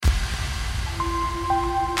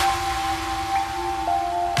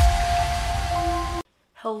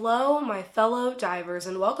Hello, my fellow divers,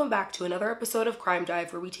 and welcome back to another episode of Crime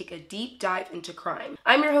Dive, where we take a deep dive into crime.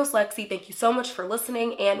 I'm your host, Lexi. Thank you so much for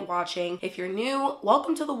listening and watching. If you're new,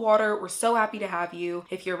 welcome to the water. We're so happy to have you.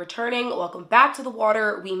 If you're returning, welcome back to the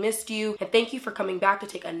water. We missed you, and thank you for coming back to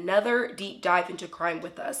take another deep dive into crime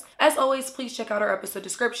with us. As always, please check out our episode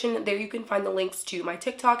description. There you can find the links to my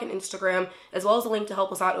TikTok and Instagram, as well as a link to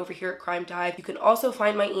help us out over here at Crime Dive. You can also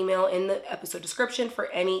find my email in the episode description for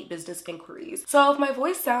any business inquiries. So if my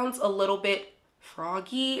voice sounds a little bit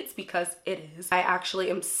froggy, it's because it is. I actually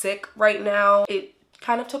am sick right now. It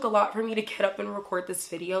kind of took a lot for me to get up and record this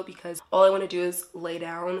video because all I want to do is lay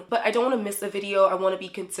down. But I don't want to miss a video. I want to be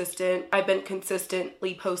consistent. I've been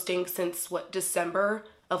consistently posting since December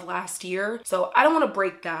of last year, so I don't want to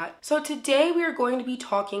break that. So today we are going to be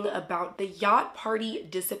talking about the yacht party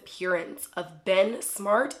disappearance of Ben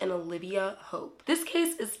Smart and Olivia Hope. This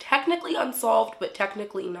case is technically unsolved, but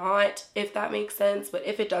technically not, if that makes sense. But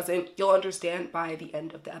if it doesn't, you'll understand by the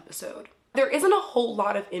end of the episode. There isn't a whole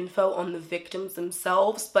lot of info on the victims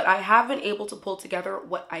themselves, but I have been able to pull together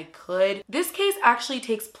what I could. This case actually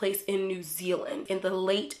takes place in New Zealand in the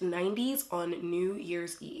late 90s on New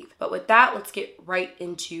Year's Eve. But with that, let's get right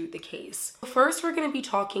into the case. First, we're going to be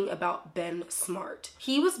talking about Ben Smart.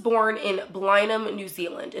 He was born in Blenheim, New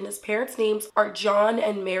Zealand, and his parents' names are John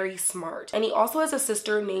and Mary Smart. And he also has a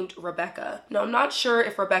sister named Rebecca. Now, I'm not sure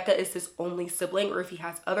if Rebecca is his only sibling or if he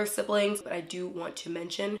has other siblings, but I do want to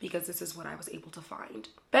mention because this is what I was able to find.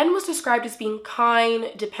 Ben was described as being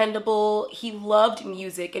kind, dependable, he loved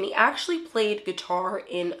music, and he actually played guitar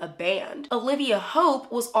in a band. Olivia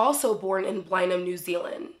Hope was also born in Blenheim, New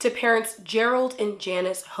Zealand, to parents Gerald and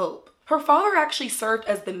Janice Hope. Her father actually served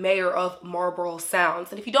as the mayor of Marlborough Sounds.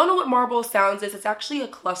 And if you don't know what Marlborough Sounds is, it's actually a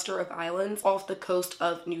cluster of islands off the coast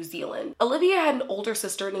of New Zealand. Olivia had an older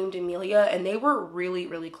sister named Amelia, and they were really,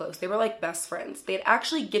 really close. They were like best friends. They had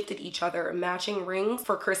actually gifted each other matching rings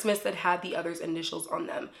for Christmas that had the other's initials on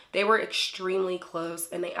them. They were extremely close,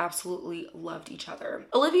 and they absolutely loved each other.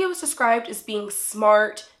 Olivia was described as being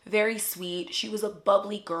smart, very sweet. She was a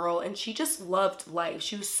bubbly girl, and she just loved life.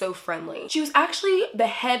 She was so friendly. She was actually the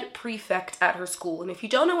head prefect at her school, and if you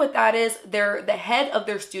don't know what that is, they're the head of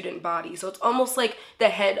their student body. So it's almost like the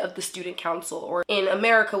head of the student council, or in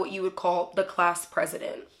America what you would call the class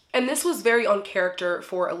president. And this was very on character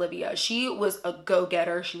for Olivia. She was a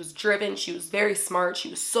go-getter, she was driven, she was very smart, she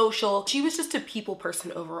was social. She was just a people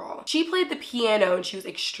person overall. She played the piano and she was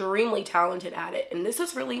extremely talented at it. And this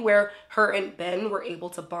is really where her and Ben were able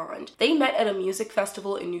to bond. They met at a music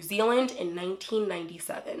festival in New Zealand in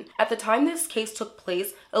 1997. At the time this case took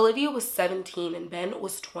place, Olivia was 17 and Ben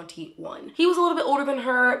was 21. He was a little bit older than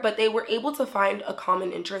her, but they were able to find a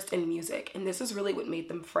common interest in music. And this is really what made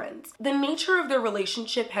them friends. The nature of their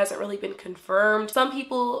relationship hasn't really been confirmed. Some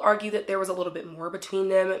people argue that there was a little bit more between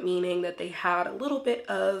them, meaning that they had a little bit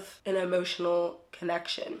of an emotional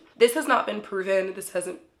connection. This has not been proven, this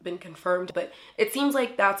hasn't been confirmed, but it seems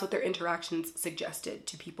like that's what their interactions suggested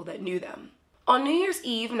to people that knew them. On New Year's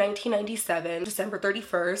Eve, 1997, December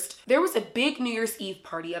 31st, there was a big New Year's Eve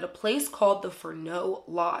party at a place called the Furneaux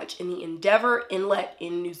Lodge in the Endeavour Inlet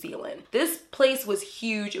in New Zealand. This place was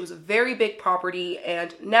huge, it was a very big property,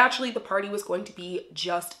 and naturally the party was going to be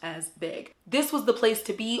just as big. This was the place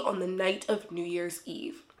to be on the night of New Year's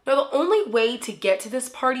Eve. Now, the only way to get to this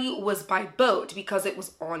party was by boat because it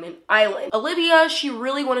was on an island. Olivia, she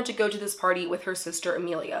really wanted to go to this party with her sister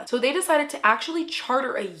Amelia. So they decided to actually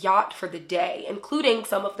charter a yacht for the day, including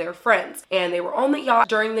some of their friends. And they were on the yacht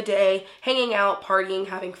during the day, hanging out, partying,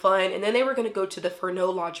 having fun, and then they were going to go to the Furneaux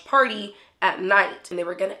Lodge party at night. And they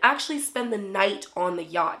were going to actually spend the night on the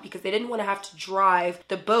yacht because they didn't want to have to drive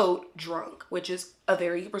the boat drunk, which is a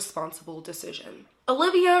very responsible decision.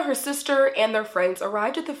 Olivia, her sister, and their friends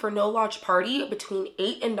arrived at the Furneaux Lodge party between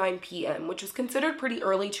 8 and 9 p.m., which was considered pretty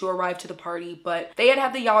early to arrive to the party, but they had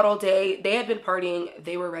had the yacht all day, they had been partying,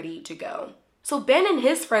 they were ready to go. So Ben and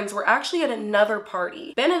his friends were actually at another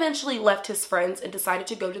party. Ben eventually left his friends and decided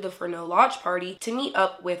to go to the Furneaux Lodge party to meet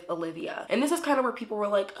up with Olivia. And this is kind of where people were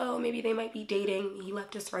like, oh, maybe they might be dating. He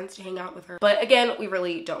left his friends to hang out with her. But again, we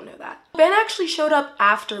really don't know that. Ben actually showed up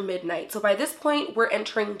after midnight. So by this point, we're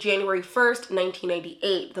entering January 1st,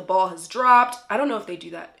 1998. The ball has dropped. I don't know if they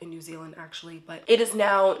do that in New Zealand actually, but it is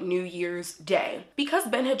now New Year's Day. Because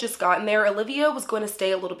Ben had just gotten there, Olivia was going to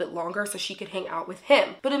stay a little bit longer so she could hang out with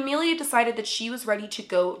him. But Amelia decided that she was ready to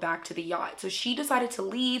go back to the yacht. So she decided to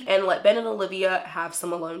leave and let Ben and Olivia have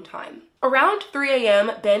some alone time. Around 3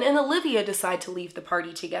 a.m., Ben and Olivia decide to leave the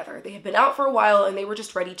party together. They had been out for a while and they were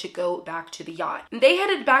just ready to go back to the yacht. And they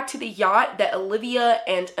headed back to the yacht that Olivia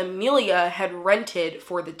and Amelia had rented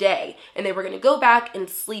for the day, and they were going to go back and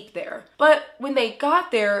sleep there. But when they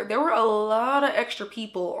got there were a lot of extra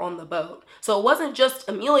people on the boat. So it wasn't just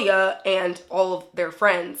Amelia and all of their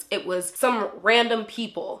friends, it was some random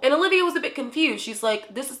people. And Olivia was a bit confused. She's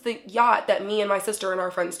like, this is the yacht that me and my sister and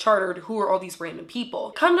our friends chartered. Who are all these random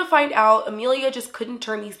people? Come to find out, Amelia just couldn't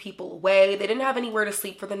turn these people away. They didn't have anywhere to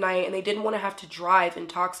sleep for the night, and they didn't want to have to drive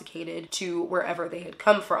intoxicated to wherever they had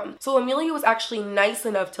come from. So Amelia was actually nice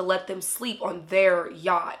enough to let them sleep on their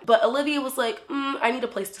yacht. But Olivia was like, I need a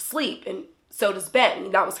place to sleep. And so does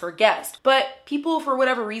Ben. That was her guest. But people, for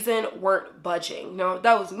whatever reason, weren't budging. Now, if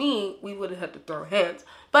that was me, we would have had to throw hands.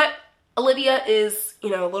 But Olivia is, a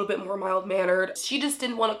little bit more mild-mannered. She just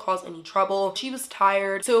didn't want to cause any trouble. She was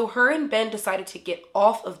tired. So her and Ben decided to get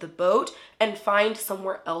off of the boat and find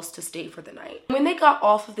somewhere else to stay for the night. When they got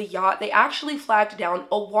off of the yacht, they actually flagged down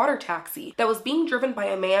a water taxi that was being driven by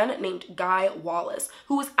a man named Guy Wallace,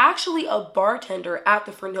 who was actually a bartender at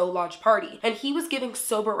the Furneaux Lodge party. And he was giving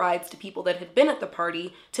sober rides to people that had been at the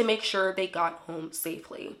party to make sure they got home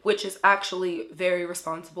safely, which is actually very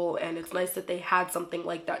responsible. And it's nice that they had something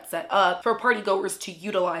like that set up for partygoers to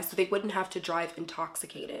utilize so they wouldn't have to drive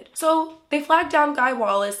intoxicated. So they flagged down Guy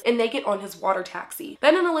Wallace and they get on his water taxi.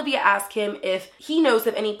 Ben and Olivia ask him if he knows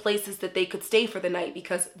of any places that they could stay for the night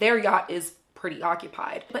because their yacht is pretty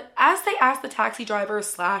occupied. But as they ask the taxi driver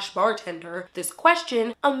 / bartender this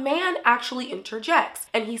question, a man actually interjects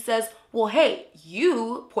and he says, well, hey,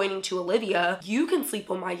 you, pointing to Olivia, you can sleep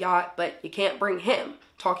on my yacht, but you can't bring him,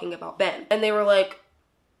 talking about Ben. And they were like,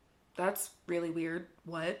 that's really weird.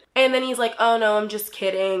 What? And then he's like, oh no, I'm just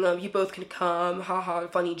kidding. You both can come. Haha,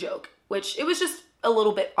 funny joke. Which it was just a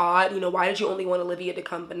little bit odd. Why did you only want Olivia to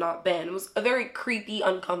come but not Ben? It was a very creepy,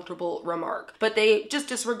 uncomfortable remark. But they just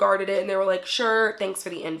disregarded it and they were like, sure, thanks for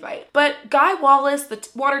the invite. But Guy Wallace, the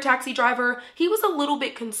water taxi driver, he was a little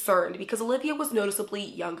bit concerned because Olivia was noticeably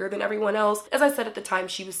younger than everyone else. As I said at the time,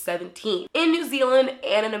 she was 17. In New Zealand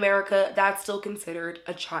and in America, that's still considered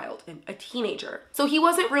a child and a teenager. So he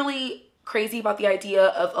wasn't really crazy about the idea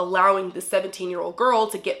of allowing the 17-year-old girl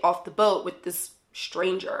to get off the boat with this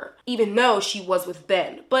stranger, even though she was with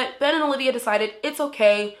Ben. But Ben and Olivia decided it's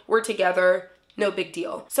okay, we're together, no big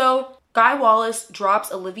deal. So Guy Wallace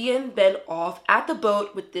drops Olivia and Ben off at the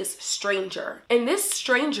boat with this stranger. And this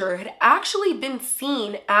stranger had actually been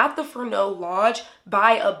seen at the Furneaux Lodge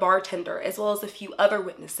by a bartender as well as a few other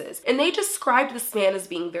witnesses. And they described this man as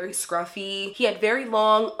being very scruffy. He had very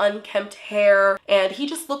long, unkempt hair, and he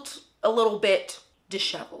just looked a little bit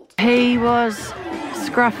disheveled. He was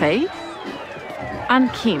scruffy,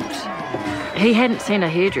 unkempt. He hadn't seen a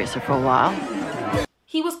hairdresser for a while.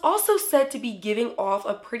 He was also said to be giving off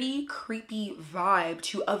a pretty creepy vibe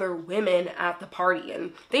to other women at the party,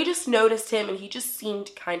 and they just noticed him and he just seemed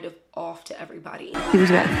kind of off to everybody. He was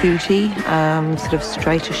about 30, sort of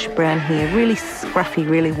straightish brown hair, really scruffy,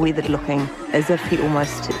 really weathered looking, as if he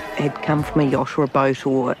almost had come from a yacht or a boat,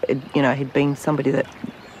 or, had been somebody that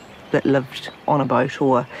lived on a boat,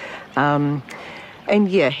 or and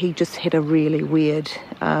yeah, he just had a really weird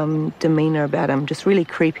demeanour about him, just really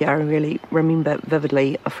creepy. I really remember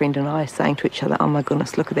vividly a friend and I saying to each other, oh my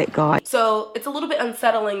goodness, look at that guy. So it's a little bit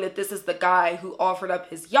unsettling that this is the guy who offered up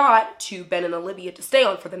his yacht to Ben and Olivia to stay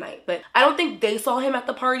on for the night. But I don't think they saw him at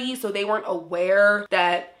the party, so they weren't aware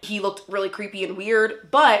that he looked really creepy and weird.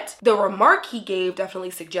 But the remark he gave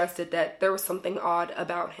definitely suggested that there was something odd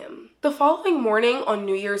about him. The following morning on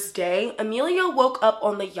New Year's Day, Amelia woke up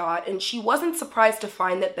on the yacht and she wasn't surprised to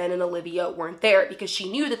find that Ben and Olivia weren't there because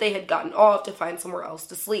she knew that they had gotten off to find somewhere else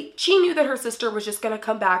to sleep. She knew that her sister was just gonna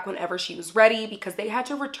come back whenever she was ready because they had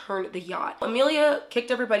to return the yacht. Amelia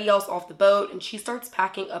kicked everybody else off the boat and she starts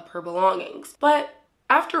packing up her belongings. But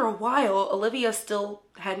after a while, Olivia still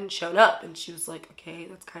hadn't shown up and she was like, okay,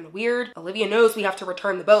 that's kind of weird. Olivia knows we have to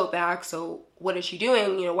return the boat back, so what is she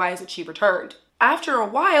doing? Why isn't she returned? After a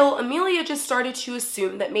while, Amelia just started to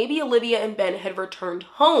assume that maybe Olivia and Ben had returned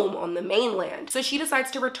home on the mainland. So she decides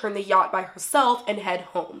to return the yacht by herself and head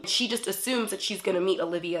home. She just assumes that she's gonna meet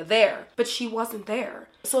Olivia there, but she wasn't there.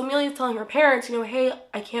 So Amelia's telling her parents, hey,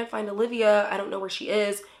 I can't find Olivia. I don't know where she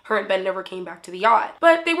is. Her and Ben never came back to the yacht.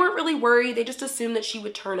 But they weren't really worried. They just assumed that she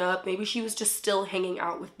would turn up. Maybe she was just still hanging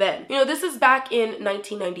out with Ben. This is back in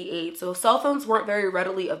 1998, so cell phones weren't very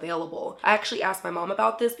readily available. I actually asked my mom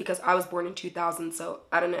about this because I was born in 2000, so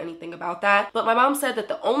I don't know anything about that. But my mom said that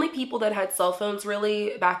the only people that had cell phones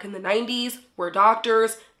really back in the 90s were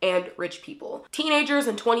doctors and rich people. Teenagers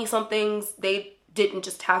and 20-somethings, they didn't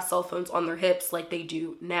just have cell phones on their hips like they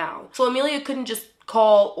do now. So Amelia couldn't just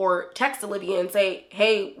call or text Olivia and say,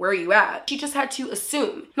 hey, where are you at? She just had to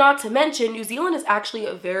assume. Not to mention, New Zealand is actually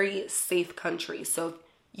a very safe country. So if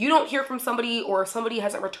you don't hear from somebody or somebody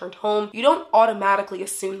hasn't returned home, you don't automatically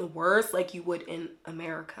assume the worst like you would in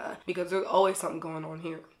America, because there's always something going on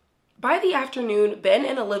here. By the afternoon, Ben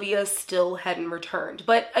and Olivia still hadn't returned.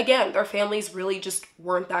 But again, their families really just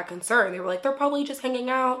weren't that concerned. They were like, they're probably just hanging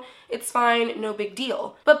out. It's fine, no big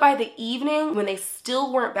deal. But by the evening, when they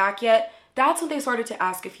still weren't back yet, that's when they started to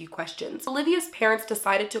ask a few questions. Olivia's parents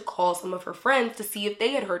decided to call some of her friends to see if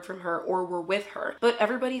they had heard from her or were with her. But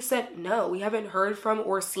everybody said, no, we haven't heard from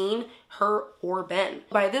or seen her or Ben.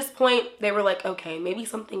 By this point, they were like, okay, maybe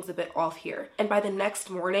something's a bit off here. And by the next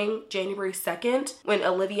morning, January 2nd, when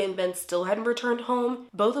Olivia and Ben still hadn't returned home,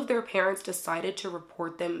 both of their parents decided to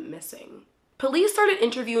report them missing. Police started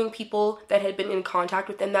interviewing people that had been in contact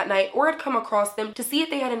with them that night or had come across them to see if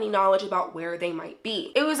they had any knowledge about where they might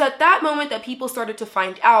be. It was at that moment that people started to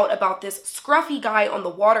find out about this scruffy guy on the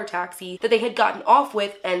water taxi that they had gotten off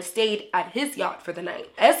with and stayed at his yacht for the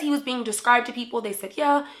night. As he was being described to people, they said,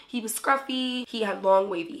 yeah, he was scruffy, he had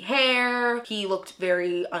long wavy hair, he looked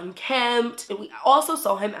very unkempt, and we also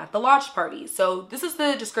saw him at the lodge party. So this is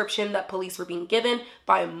the description that police were being given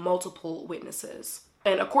by multiple witnesses.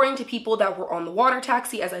 And according to people that were on the water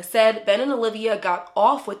taxi, as I said, Ben and Olivia got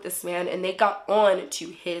off with this man and they got on to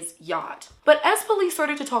his yacht. But as police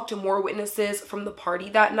started to talk to more witnesses from the party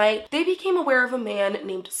that night, they became aware of a man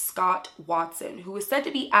named Scott Watson, who was said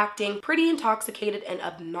to be acting pretty intoxicated and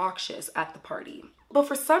obnoxious at the party. But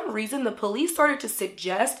for some reason, the police started to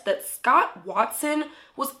suggest that Scott Watson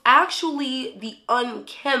was actually the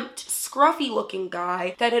unkempt, scruffy-looking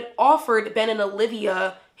guy that had offered Ben and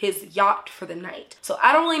Olivia his yacht for the night. So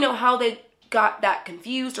I don't really know how they got that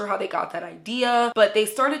confused or how they got that idea, but they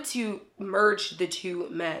started to merge the two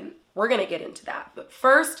men. We're gonna get into that. But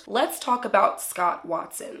first, let's talk about Scott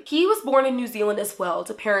Watson. He was born in New Zealand as well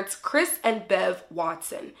to parents Chris and Bev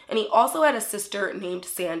Watson, and he also had a sister named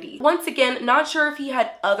Sandy. Once again, not sure if he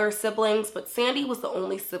had other siblings, but Sandy was the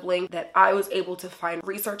only sibling that I was able to find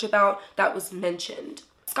research about that was mentioned.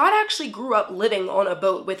 Scott actually grew up living on a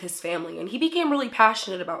boat with his family, and he became really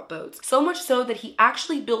passionate about boats. So much so that he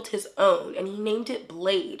actually built his own, and he named it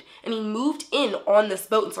Blade. And he moved in on this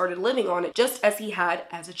boat and started living on it just as he had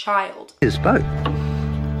as a child. His boat.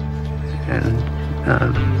 And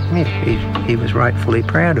he was rightfully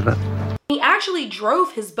proud of it. He actually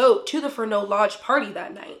drove his boat to the Furneaux Lodge party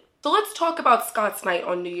that night. So let's talk about Scott's night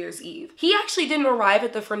on New Year's Eve. He actually didn't arrive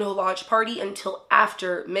at the Furneaux Lodge party until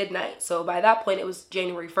after midnight, so by that point it was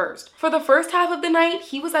January 1st. For the first half of the night,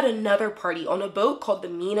 he was at another party on a boat called the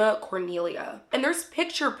Mina Cornelia, and there's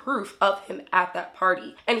picture proof of him at that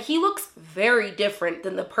party. And he looks very different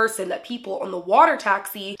than the person that people on the water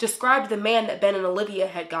taxi described the man that Ben and Olivia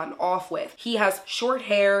had gotten off with. He has short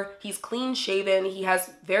hair, he's clean shaven, he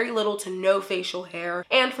has very little to no facial hair,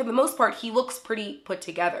 and for the most part, he looks pretty put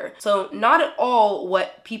together. So not at all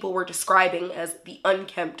what people were describing as the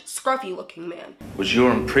unkempt, scruffy looking man. Was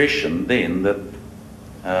your impression then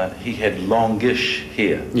that he had longish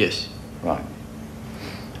hair? Yes. Right.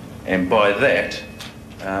 And by that,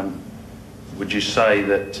 would you say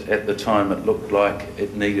that at the time it looked like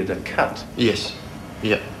it needed a cut? Yes.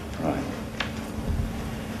 Yeah. Right.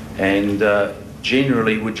 And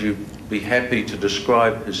generally, would you be happy to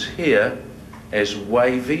describe his hair as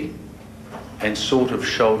wavy and sort of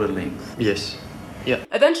shoulder length? Yes. Yeah.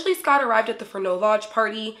 Eventually, Scott arrived at the Furneaux Lodge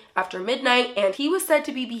party after midnight, and he was said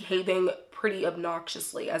to be behaving pretty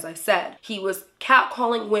obnoxiously, as I said. He was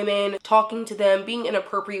catcalling women, talking to them, being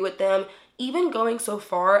inappropriate with them, even going so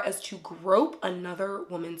far as to grope another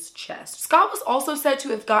woman's chest. Scott was also said to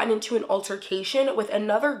have gotten into an altercation with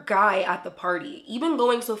another guy at the party, even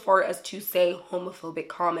going so far as to say homophobic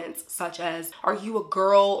comments such as, "Are you a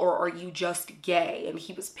girl or are you just gay?" And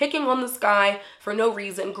he was picking on this guy for no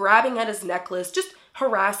reason, grabbing at his necklace, just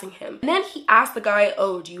harassing him. And then he asked the guy,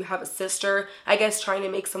 "Oh, do you have a sister?" I guess trying to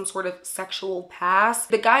make some sort of sexual pass.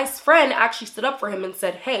 The guy's friend actually stood up for him and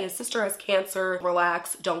said, "Hey, his sister has cancer,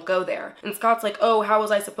 relax, don't go there." And Scott's like, "Oh, how was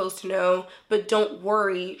I supposed to know? But don't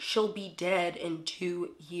worry, she'll be dead in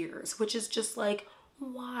 2 years." Which is just like,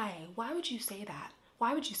 why? Why would you say that?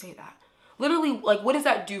 Why would you say that? Literally, like, what does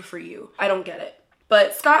that do for you? I don't get it.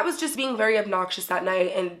 But Scott was just being very obnoxious that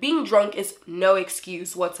night, and being drunk is no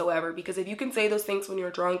excuse whatsoever, because if you can say those things when you're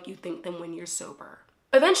drunk, you think them when you're sober.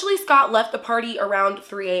 Eventually, Scott left the party around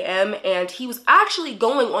 3 a.m. and he was actually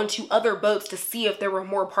going onto other boats to see if there were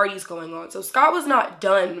more parties going on. So Scott was not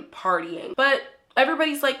done partying, but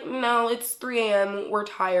Everybody's like, no, it's 3 a.m., we're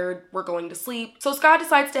tired, we're going to sleep. So Scott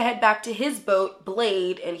decides to head back to his boat,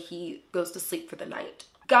 Blade, and he goes to sleep for the night.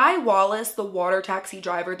 Guy Wallace, the water taxi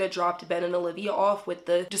driver that dropped Ben and Olivia off with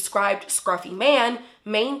the described scruffy man,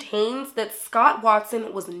 maintains that Scott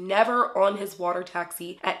Watson was never on his water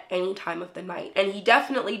taxi at any time of the night, and he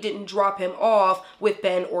definitely didn't drop him off with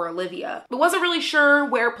Ben or Olivia. But wasn't really sure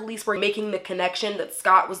where police were making the connection that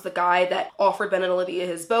Scott was the guy that offered Ben and Olivia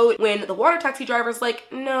his boat, when the water taxi driver's like,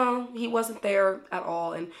 no, he wasn't there at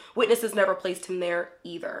all, and witnesses never placed him there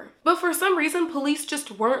either. But for some reason, police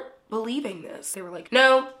just weren't believing this. They were like,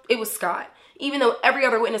 no, it was Scott. Even though every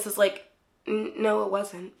other witness is like, no, it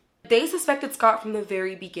wasn't. They suspected Scott from the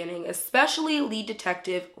very beginning, especially lead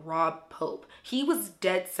detective Rob Pope. He was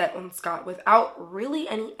dead set on Scott without really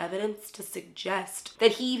any evidence to suggest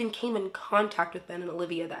that he even came in contact with Ben and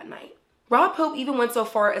Olivia that night. Rob Pope even went so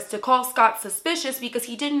far as to call Scott suspicious because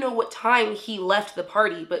he didn't know what time he left the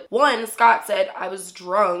party. But one, Scott said, I was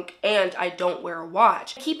drunk and I don't wear a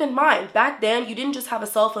watch. Keep in mind, back then, you didn't just have a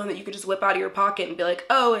cell phone that you could just whip out of your pocket and be like,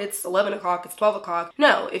 oh, it's 11 o'clock, it's 12 o'clock.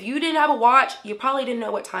 No, if you didn't have a watch, you probably didn't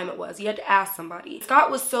know what time it was. You had to ask somebody.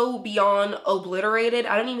 Scott was so beyond obliterated,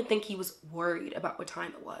 I don't even think he was worried about what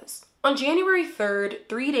time it was. On January 3rd,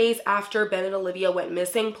 3 days after Ben and Olivia went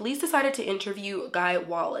missing, police decided to interview Guy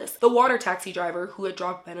Wallace, the water taxi driver who had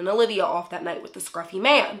dropped Ben and Olivia off that night with the scruffy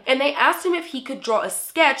man. And they asked him if he could draw a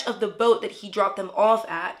sketch of the boat that he dropped them off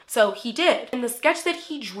at. So he did. And the sketch that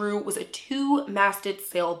he drew was a 2-masted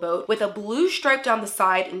sailboat with a blue stripe down the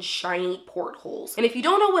side and shiny portholes. And if you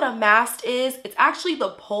don't know what a mast is, it's actually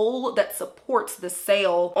the pole that supports the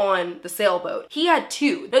sail on the sailboat. He had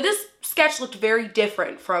 2. Now this sketch looked very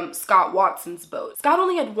different from Scott Watson's boat. Scott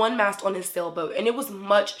only had 1 mast on his sailboat, and it was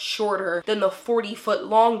much shorter than the 40-foot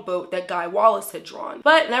long boat that Guy Wallace had drawn.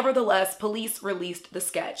 But nevertheless, police released the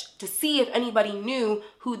sketch to see if anybody knew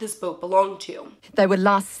who this boat belonged to. They were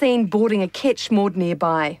last seen boarding a ketch moored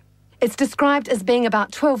nearby. It's described as being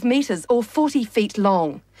about 12 metres or 40 feet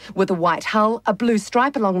long, with a white hull, a blue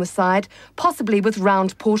stripe along the side, possibly with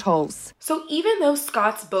round portholes. So even though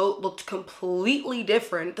Scott's boat looked completely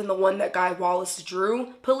different than the one that Guy Wallace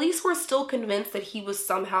drew, police were still convinced that he was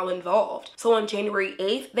somehow involved. So on January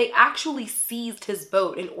 8th, they actually seized his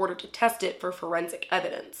boat in order to test it for forensic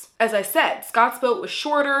evidence. As I said, Scott's boat was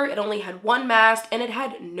shorter, it only had 1 mast, and it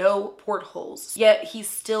had no portholes. Yet he's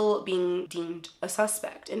still being deemed a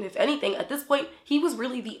suspect. And if anything, at this point, he was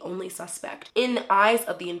really the only suspect in the eyes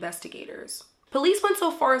of the investigators. Police went so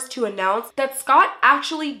far as to announce that Scott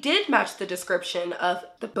actually did match the description of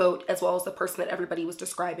the boat as well as the person that everybody was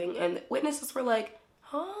describing, and witnesses were like,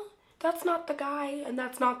 huh? That's not the guy and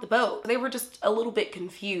that's not the boat. They were just a little bit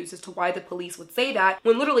confused as to why the police would say that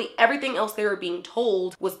when literally everything else they were being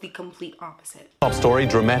told was the complete opposite. Top story,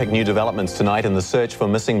 dramatic new developments tonight in the search for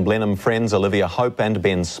missing Blenheim friends Olivia Hope and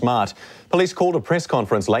Ben Smart. Police called a press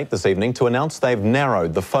conference late this evening to announce they've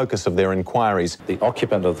narrowed the focus of their inquiries. The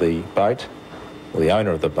occupant of the boat, or the owner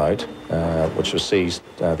of the boat, which was seized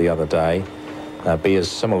the other day, bears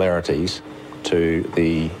similarities to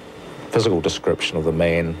the physical description of the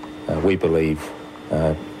man we believe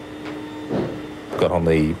got on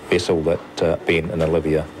the vessel that Ben and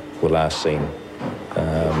Olivia were last seen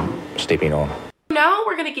stepping on. Now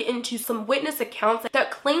we're going to get into some witness accounts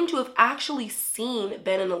that claim to have actually seen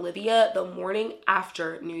Ben and Olivia the morning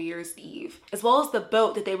after New Year's Eve, as well as the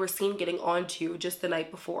boat that they were seen getting onto just the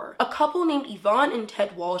night before. A couple named Yvonne and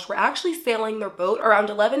Ted Walsh were actually sailing their boat around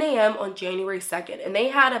 11 a.m. on January 2nd, and they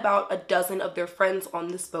had about a dozen of their friends on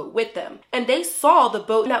this boat with them. And they saw the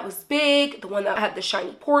boat that was big, the one that had the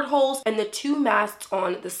shiny portholes, and the 2 masts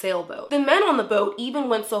on the sailboat. The men on the boat even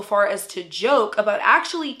went so far as to joke about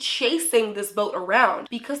actually chasing this boat around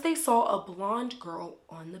because they saw a blonde girl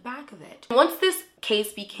on the back of it. Once this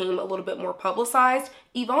case became a little bit more publicized,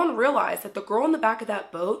 Yvonne realized that the girl in the back of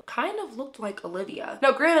that boat kind of looked like Olivia.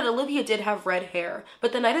 Now granted, Olivia did have red hair,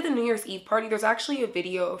 but the night of the New Year's Eve party, there's actually a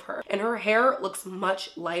video of her, and her hair looks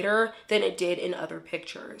much lighter than it did in other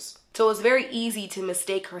pictures. So it was very easy to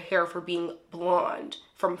mistake her hair for being blonde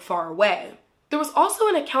from far away. There was also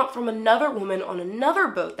an account from another woman on another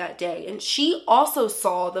boat that day, and she also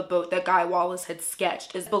saw the boat that Guy Wallace had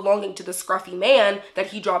sketched as belonging to the scruffy man that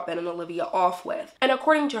he dropped Ben and Olivia off with. And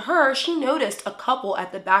according to her, she noticed a couple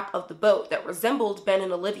at the back of the boat that resembled Ben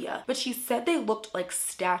and Olivia, but she said they looked like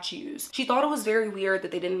statues. She thought it was very weird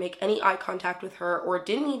that they didn't make any eye contact with her or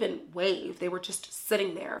didn't even wave. They were just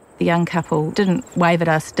sitting there. The young couple didn't wave at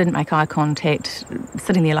us, didn't make eye contact,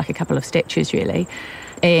 sitting there like a couple of statues really.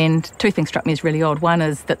 And two things struck me as really odd. One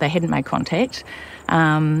is that they hadn't made contact,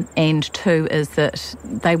 and two is that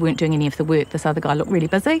they weren't doing any of the work. This other guy looked really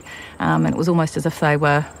busy, and it was almost as if they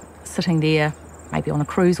were sitting there, maybe on a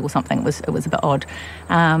cruise or something. It was a bit odd,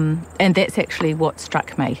 and that's actually what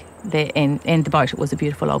struck me. And the boat, it was a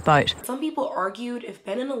beautiful old boat. Some people argued if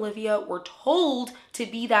Ben and Olivia were told to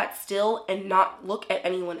be that still and not look at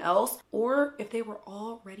anyone else, or if they were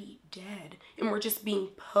already dead and were just being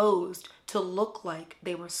posed to look like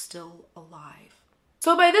they were still alive.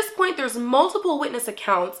 So by this point, there's multiple witness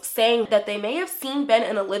accounts saying that they may have seen Ben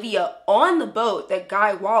and Olivia on the boat that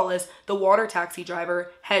Guy Wallace, the water taxi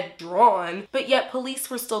driver, had drawn, but yet police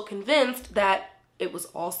were still convinced that it was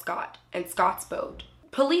all Scott and Scott's boat.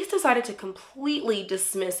 Police decided to completely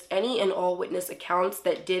dismiss any and all witness accounts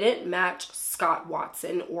that didn't match Scott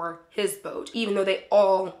Watson or his boat, even though they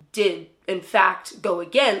all did, in fact, go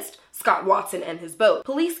against Scott Watson and his boat.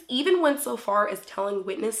 Police even went so far as telling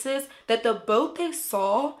witnesses that the boat they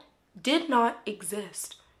saw did not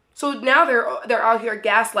exist. So now they're out here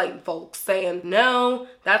gaslighting folks, saying, no,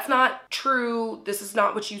 that's not true. This is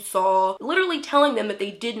not what you saw. Literally telling them that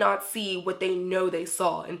they did not see what they know they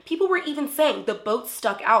saw. And people were even saying the boat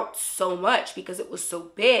stuck out so much because it was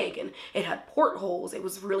so big and it had portholes. It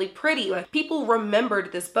was really pretty. Like, people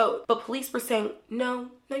remembered this boat. But police were saying,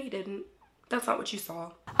 no, you didn't. That's not what you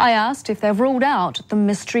saw. I asked if they've ruled out the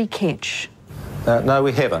mystery ketch. No,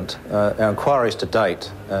 we haven't. Our inquiries to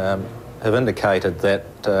date have indicated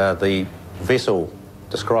that the vessel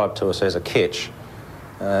described to us as a ketch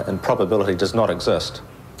in probability does not exist.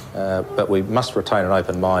 But we must retain an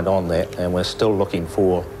open mind on that, and we're still looking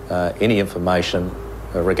for any information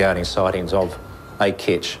regarding sightings of a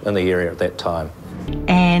ketch in the area at that time.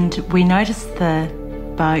 And we noticed the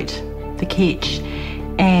boat, the ketch,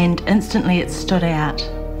 and instantly it stood out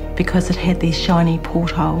because it had these shiny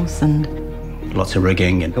portholes and lots of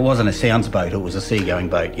rigging, and it wasn't a sounds boat, it was a seagoing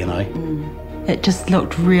boat, you know. It just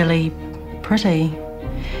looked really pretty.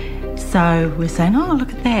 So we're saying, oh,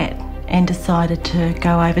 look at that, and decided to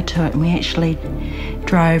go over to it, and we actually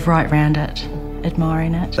drove right round it,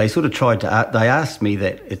 admiring it. They sort of tried to, they asked me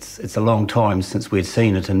that it's a long time since we'd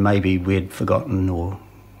seen it, and maybe we'd forgotten or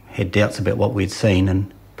had doubts about what we'd seen,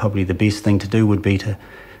 and probably the best thing to do would be to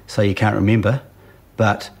say you can't remember.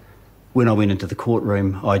 But when I went into the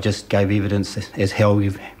courtroom, I just gave evidence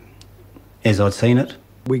as I'd seen it.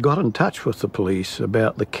 We got in touch with the police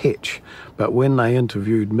about the ketch, but when they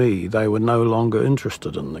interviewed me, they were no longer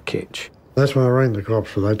interested in the ketch. That's why I rang the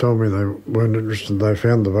cops, but they told me they weren't interested. They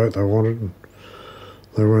found the boat they wanted, and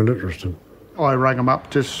they weren't interested. I rang them up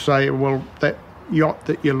to say, well, that yacht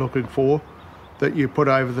that you're looking for, that you put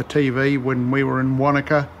over the TV when we were in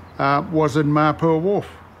Wanaka, was in Marpur Wharf.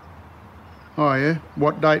 Oh, yeah?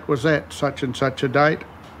 What date was that? Such and such a date?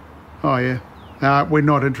 Oh, yeah. No, we're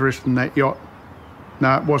not interested in that yacht.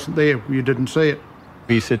 No, it wasn't there. You didn't see it.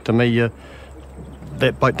 He said to me,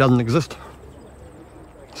 that boat doesn't exist.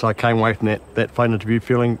 So I came away from that phone interview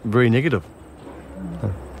feeling very negative.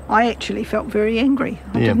 I actually felt very angry.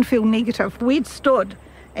 I didn't feel negative. We'd stood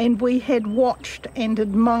and we had watched and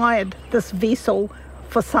admired this vessel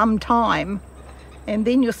for some time, and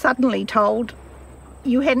then you're suddenly told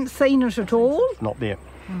you hadn't seen it at all? Not there.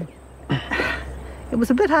 It was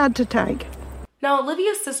a bit hard to take. Now,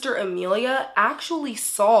 Olivia's sister Amelia actually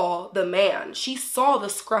saw the man. She saw the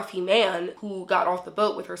scruffy man who got off the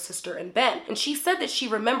boat with her sister and Ben. And she said that she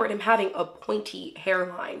remembered him having a pointy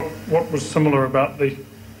hairline. What was similar about the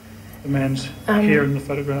man's hair in the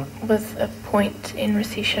photograph? With a point in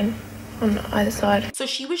recession on either side. So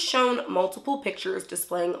she was shown multiple pictures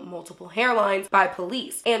displaying multiple hairlines by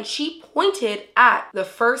police, and she pointed at the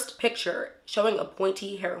first picture showing a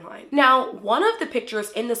pointy hairline. Now, one of the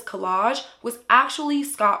pictures in this collage was actually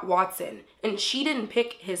Scott Watson, and she didn't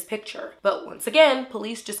pick his picture. But once again,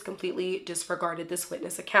 police just completely disregarded this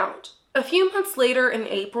witness account. A few months later in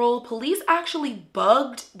April, police actually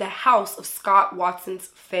bugged the house of Scott Watson's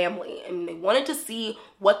family, and they wanted to see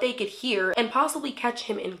what they could hear and possibly catch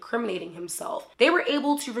him incriminating himself. They were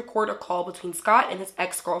able to record a call between Scott and his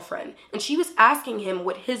ex-girlfriend, and she was asking him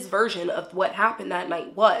what his version of what happened that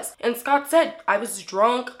night was. And Scott said, I was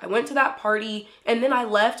drunk, I went to that party, and then I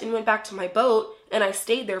left and went back to my boat, and I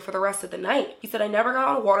stayed there for the rest of the night. He said, I never got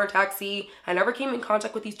on a water taxi, I never came in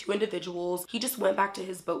contact with these two individuals. He just went back to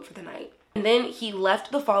his boat for the night. And then he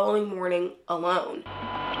left the following morning alone.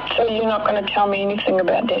 So you're not going to tell me anything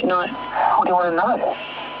about that night? What do you want to know?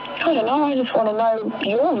 I don't know, I just want to know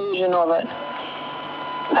your version of it.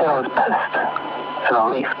 Then I was pissed, and I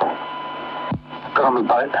left. Got on my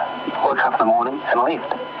boat, woke up in the morning, and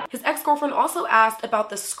left. His ex-girlfriend also asked about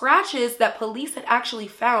the scratches that police had actually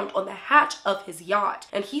found on the hatch of his yacht.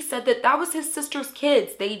 And he said that that was his sister's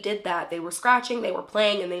kids. They did that. They were scratching, they were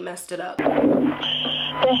playing, and they messed it up. The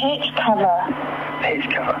hatch cover.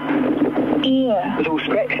 Hatch cover? Yeah. It's all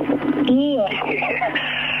scratched? Yeah.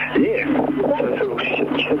 Yeah.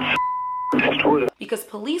 Destroyed it. Because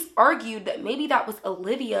police argued that maybe that was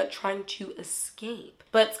Olivia trying to escape.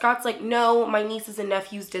 But Scott's like, no, my nieces and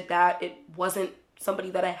nephews did that. It wasn't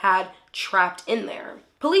somebody that I had trapped in there.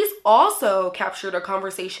 Police also captured a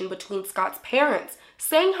conversation between Scott's parents,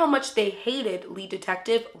 saying how much they hated lead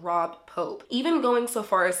detective Rob Pope, even going so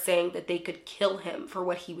far as saying that they could kill him for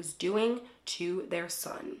what he was doing to their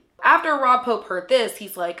son. After Rob Pope heard this,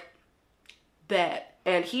 he's like, bet.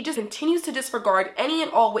 And he just continues to disregard any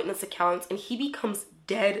and all witness accounts, and he becomes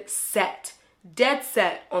dead set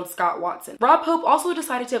on Scott Watson. Rob Pope also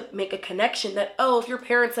decided to make a connection that, oh, if your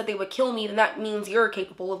parents said they would kill me, then that means you're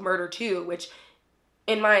capable of murder too, which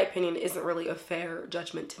in my opinion isn't really a fair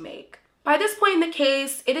judgment to make. By this point in the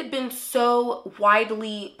case, it had been so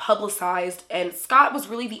widely publicized, and Scott was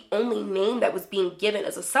really the only name that was being given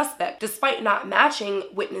as a suspect, despite not matching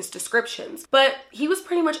witness descriptions. But he was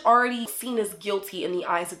pretty much already seen as guilty in the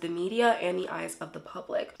eyes of the media and the eyes of the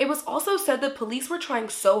public. It was also said that police were trying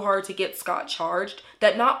so hard to get Scott charged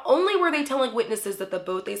that not only were they telling witnesses that the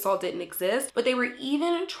boat they saw didn't exist, but they were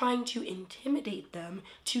even trying to intimidate them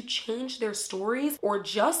to change their stories or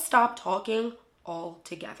just stop talking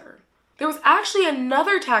altogether. There was actually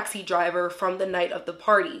another taxi driver from the night of the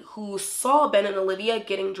party who saw Ben and Olivia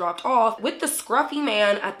getting dropped off with the scruffy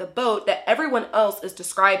man at the boat that everyone else is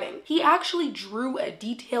describing. He actually drew a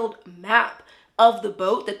detailed map of the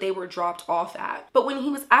boat that they were dropped off at. But when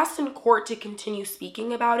he was asked in court to continue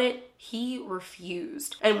speaking about it, he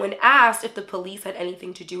refused. And when asked if the police had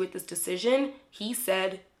anything to do with this decision, he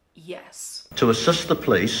said yes. To assist the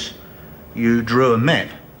police, you drew a map.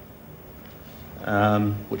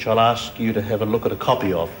 Which I'll ask you to have a look at a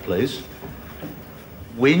copy of, please.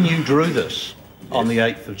 When you drew this on the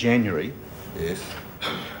 8th of January, yes,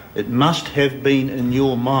 it must have been in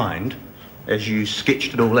your mind, as you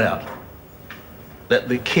sketched it all out, that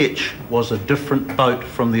the Ketch was a different boat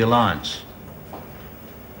from the Alliance.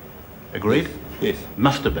 Agreed? Yes.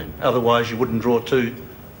 Must have been. Otherwise you wouldn't draw two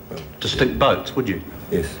distinct boats, would you?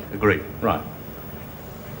 Yes. Agreed. Right.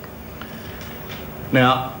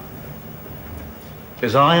 Now,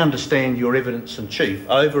 as I understand your evidence in chief,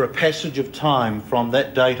 over a passage of time from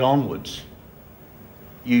that date onwards,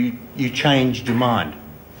 you changed your mind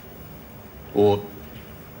or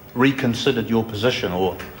reconsidered your position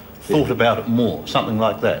or thought about it more, something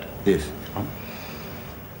like that. Yes.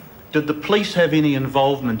 Did the police have any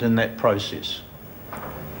involvement in that process?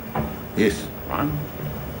 Yes. Right.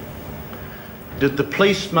 Did the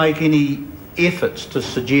police make any efforts to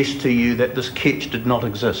suggest to you that this Ketch did not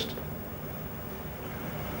exist?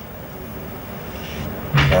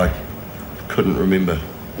 I couldn't remember,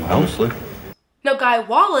 honestly. Now, Guy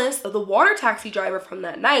Wallace, the water taxi driver from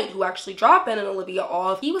that night who actually dropped Ben and Olivia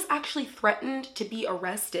off, he was actually threatened to be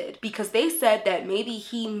arrested because they said that maybe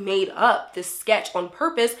he made up this sketch on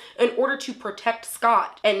purpose in order to protect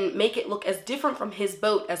Scott and make it look as different from his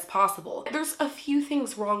boat as possible. There's a few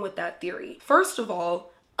things wrong with that theory. First of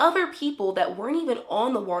all, other people that weren't even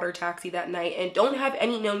on the water taxi that night and don't have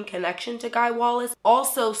any known connection to Guy Wallace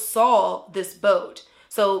also saw this boat.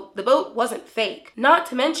 So the boat wasn't fake. Not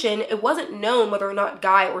to mention, it wasn't known whether or not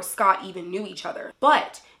Guy or Scott even knew each other.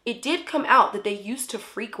 But it did come out that they used to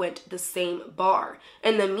frequent the same bar.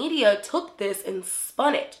 And the media took this and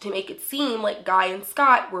spun it to make it seem like Guy and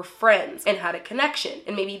Scott were friends and had a connection.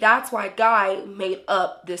 And maybe that's why Guy made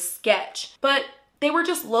up this sketch. But they were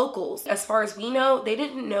just locals. As far as we know, they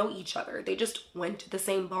didn't know each other. They just went to the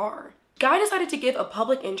same bar. Guy decided to give a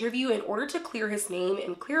public interview in order to clear his name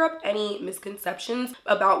and clear up any misconceptions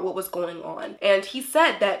about what was going on. And he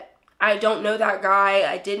said that, I don't know that guy,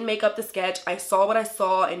 I didn't make up the sketch, I saw what I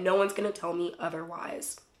saw, and no one's gonna tell me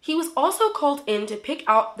otherwise. He was also called in to pick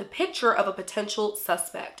out the picture of a potential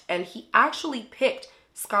suspect, and he actually picked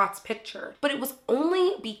Scott's picture. But it was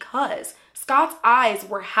only because Scott's eyes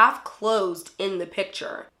were half closed in the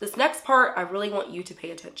picture. This next part, I really want you to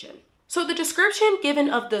pay attention. So the description given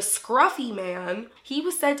of the scruffy man, he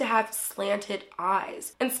was said to have slanted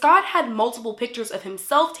eyes. And Scott had multiple pictures of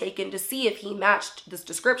himself taken to see if he matched this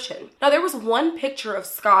description. Now there was one picture of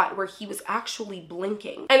Scott where he was actually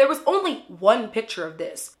blinking. And there was only one picture of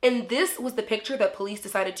this. And this was the picture that police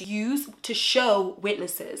decided to use to show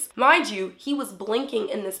witnesses. Mind you, he was blinking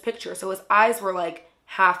in this picture, so his eyes were like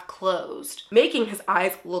half closed, making his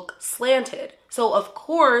eyes look slanted. So of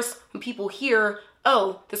course, when people hear,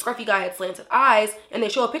 oh, the scruffy guy had slanted eyes, and they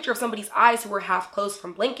show a picture of somebody's eyes who were half closed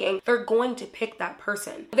from blinking, they're going to pick that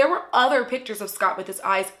person. There were other pictures of Scott with his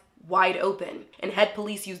eyes wide open, and had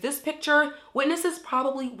police used this picture, witnesses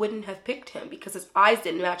probably wouldn't have picked him because his eyes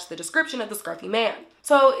didn't match the description of the scruffy man.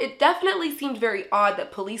 So it definitely seemed very odd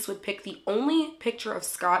that police would pick the only picture of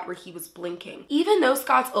Scott where he was blinking. Even though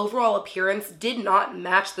Scott's overall appearance did not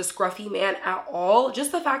match the scruffy man at all,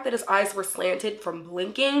 just the fact that his eyes were slanted from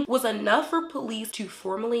blinking was enough for police to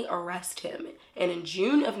formally arrest him. And in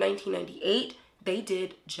June of 1998, they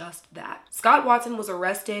did just that. Scott Watson was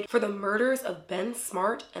arrested for the murders of Ben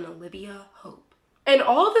Smart and Olivia Hope. And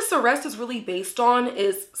all of this arrest is really based on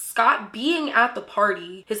is Scott being at the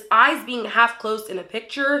party, his eyes being half closed in a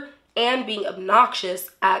picture, and being obnoxious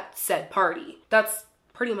at said party. That's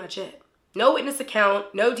pretty much it. No witness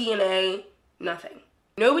account, no DNA, nothing.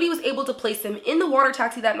 Nobody was able to place him in the water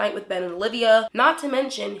taxi that night with Ben and Olivia, not to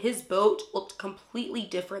mention his boat looked completely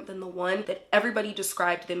different than the one that everybody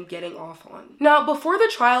described them getting off on. Now, before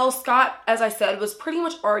the trial, Scott, as I said, was pretty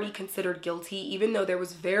much already considered guilty, even though there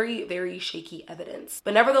was very, very shaky evidence.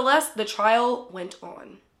 But nevertheless, the trial went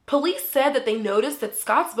on. Police said that they noticed that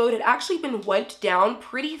Scott's boat had actually been wiped down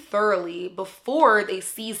pretty thoroughly before they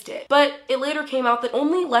seized it, but it later came out that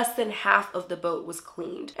only less than half of the boat was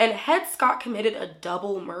cleaned. And had Scott committed a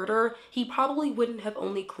double murder, he probably wouldn't have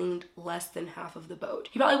only cleaned less than half of the boat.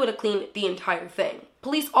 He probably would have cleaned the entire thing.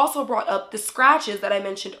 Police also brought up the scratches that I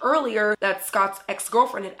mentioned earlier that Scott's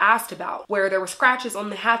ex-girlfriend had asked about, where there were scratches on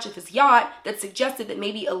the hatch of his yacht that suggested that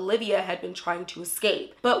maybe Olivia had been trying to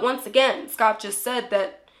escape. But once again, Scott just said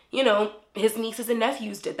that, you know, his nieces and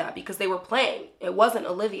nephews did that because they were playing. It wasn't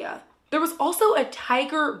Olivia. There was also a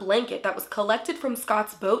tiger blanket that was collected from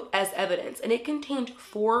Scott's boat as evidence, and it contained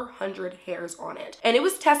 400 hairs on it. And it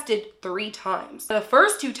was tested 3 times. The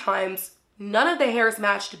first 2 times, none of the hairs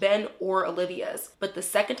matched Ben or Olivia's. But the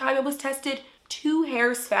second time it was tested, 2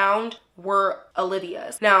 hairs found were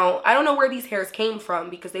Olivia's. Now, I don't know where these hairs came from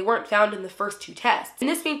because they weren't found in the first 2 tests. And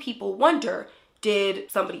this made people wonder, did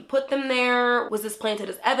somebody put them there? Was this planted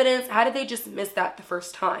as evidence? How did they just miss that the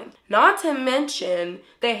first time? Not to mention,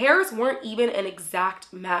 the hairs weren't even an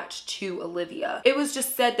exact match to Olivia. It was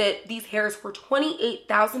just said that these hairs were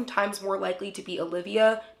 28,000 times more likely to be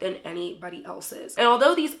Olivia than anybody else's. And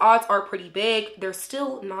although these odds are pretty big, they're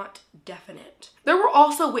still not definite. There were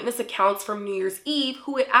also witness accounts from New Year's Eve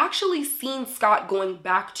who had actually seen Scott going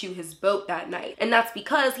back to his boat that night. And that's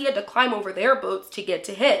because he had to climb over their boats to get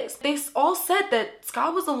to his. They all said that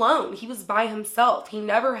Scott was alone. He was by himself. He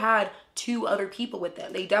never had 2 other people with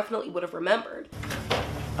him. They definitely would have remembered.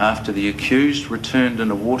 After the accused returned in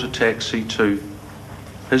a water taxi to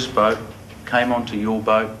his boat, came onto your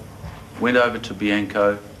boat, went over to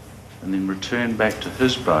Bianco, and then returned back to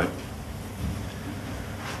his boat,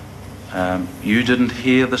 you didn't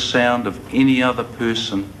hear the sound of any other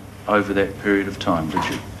person over that period of time, did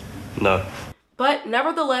you? No. But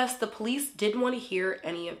nevertheless, the police didn't want to hear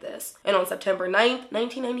any of this. And on September 9th,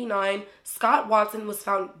 1999, Scott Watson was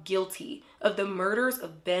found guilty of the murders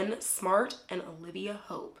of Ben Smart and Olivia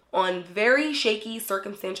Hope on very shaky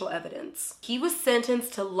circumstantial evidence. He was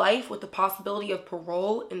sentenced to life with the possibility of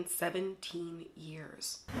parole in 17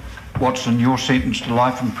 years. Watson, you're sentenced to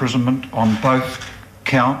life imprisonment on both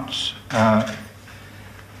counts.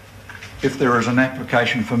 If there is an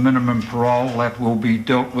application for minimum parole, that will be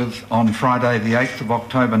dealt with on Friday the 8th of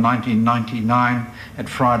October 1999 at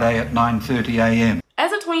Friday at 9:30 a.m.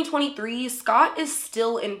 As of 2023, Scott is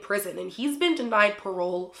still in prison and he's been denied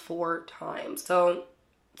parole 4 times. So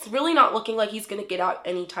it's really not looking like he's going to get out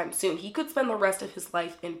anytime soon. He could spend the rest of his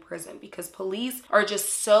life in prison because police are just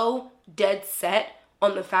so dead set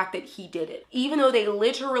on the fact that he did it, even though they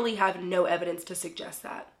literally have no evidence to suggest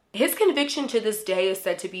that. His conviction to this day is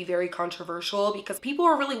said to be very controversial because people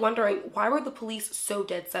are really wondering, why were the police so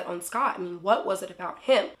dead set on Scott? I mean, what was it about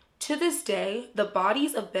him? To this day, the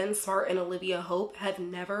bodies of Ben Smart and Olivia Hope have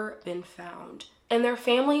never been found. And their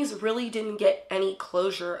families really didn't get any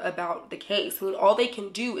closure about the case. I mean, all they can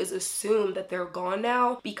do is assume that they're gone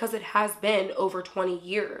now because it has been over 20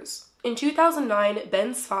 years. In 2009,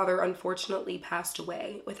 Ben's father unfortunately passed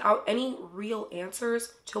away without any real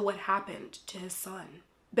answers to what happened to his son.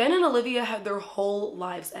 Ben and Olivia had their whole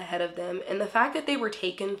lives ahead of them, and the fact that they were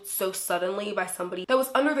taken so suddenly by somebody that was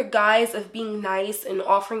under the guise of being nice and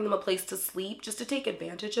offering them a place to sleep just to take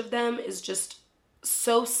advantage of them is just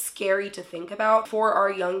so scary to think about for our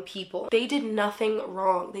young people. They did nothing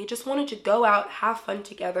wrong. They just wanted to go out, have fun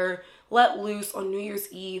together, let loose on New Year's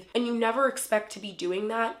Eve, and you never expect to be doing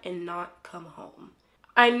that and not come home.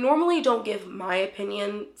 I normally don't give my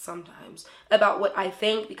opinion sometimes about what I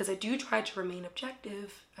think because I do try to remain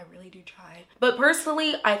objective. I really do try. But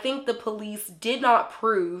personally, I think the police did not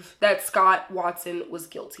prove that Scott Watson was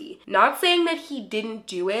guilty. Not saying that he didn't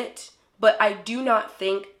do it, but I do not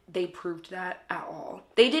think they proved that at all.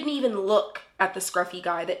 They didn't even look at the scruffy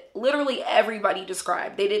guy that literally everybody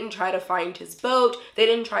described. They didn't try to find his boat. They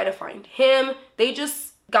didn't try to find him. They just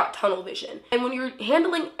got tunnel vision. And when you're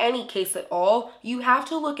handling any case at all, you have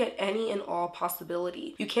to look at any and all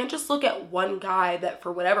possibility. You can't just look at one guy that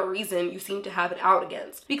for whatever reason you seem to have it out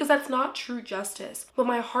against, because that's not true justice. But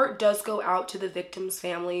my heart does go out to the victims'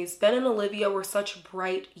 families. Ben and Olivia were such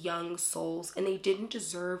bright young souls, and they didn't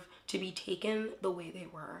deserve to be taken the way they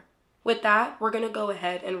were. With that, we're going to go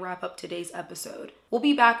ahead and wrap up today's episode. We'll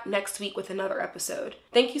be back next week with another episode.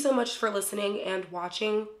 Thank you so much for listening and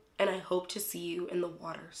watching, and I hope to see you in the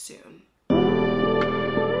water soon.